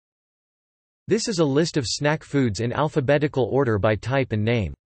This is a list of snack foods in alphabetical order by type and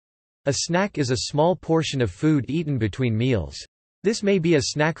name. A snack is a small portion of food eaten between meals. This may be a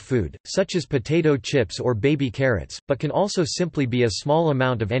snack food, such as potato chips or baby carrots, but can also simply be a small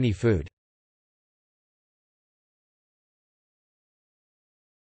amount of any food.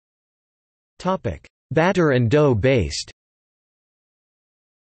 Batter and dough based.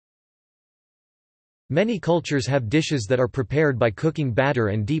 Many cultures have dishes that are prepared by cooking batter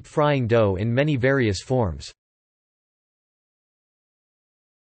and deep frying dough in many various forms.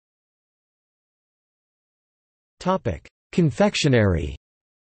 Confectionery.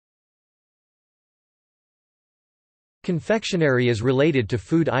 Confectionery is related to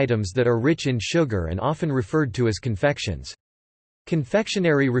food items that are rich in sugar and often referred to as confections.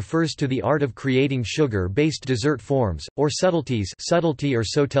 Confectionery refers to the art of creating sugar-based dessert forms, or subtleties, subtlety or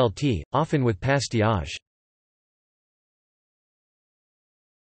sautelty, often with pastillage.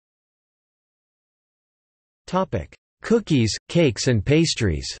 Cookies, cakes and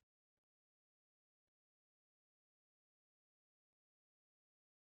pastries.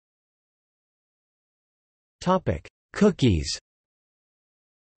 Cookies.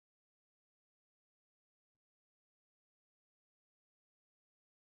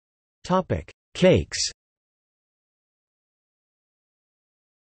 Cakes.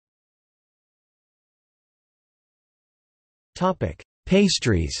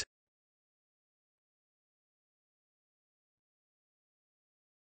 Pastries.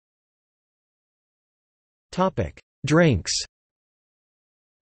 Drinks.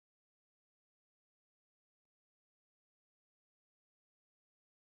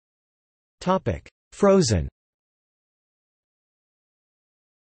 Frozen.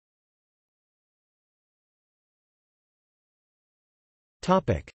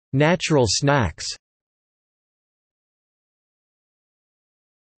 Natural snacks.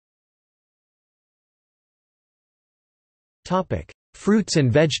 Fruits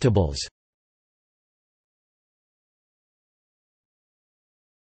and vegetables.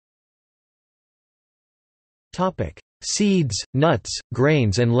 Seeds, nuts,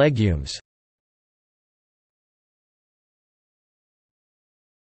 grains and legumes.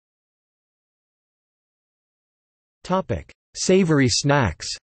 Savory snacks.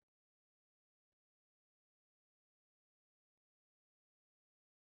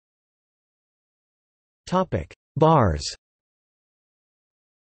 Bars.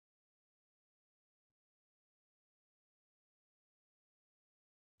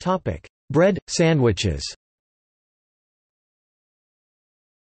 Bread, sandwiches.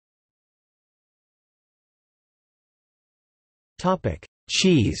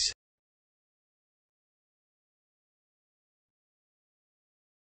 Cheese.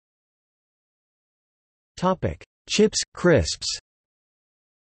 Chips, crisps.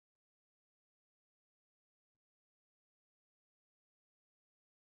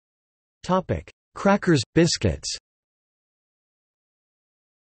 Crackers, biscuits.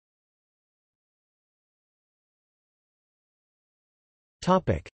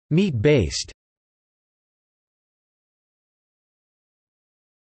 Meat-based.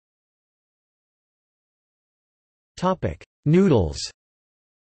 Noodles.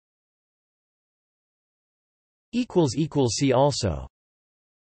 See also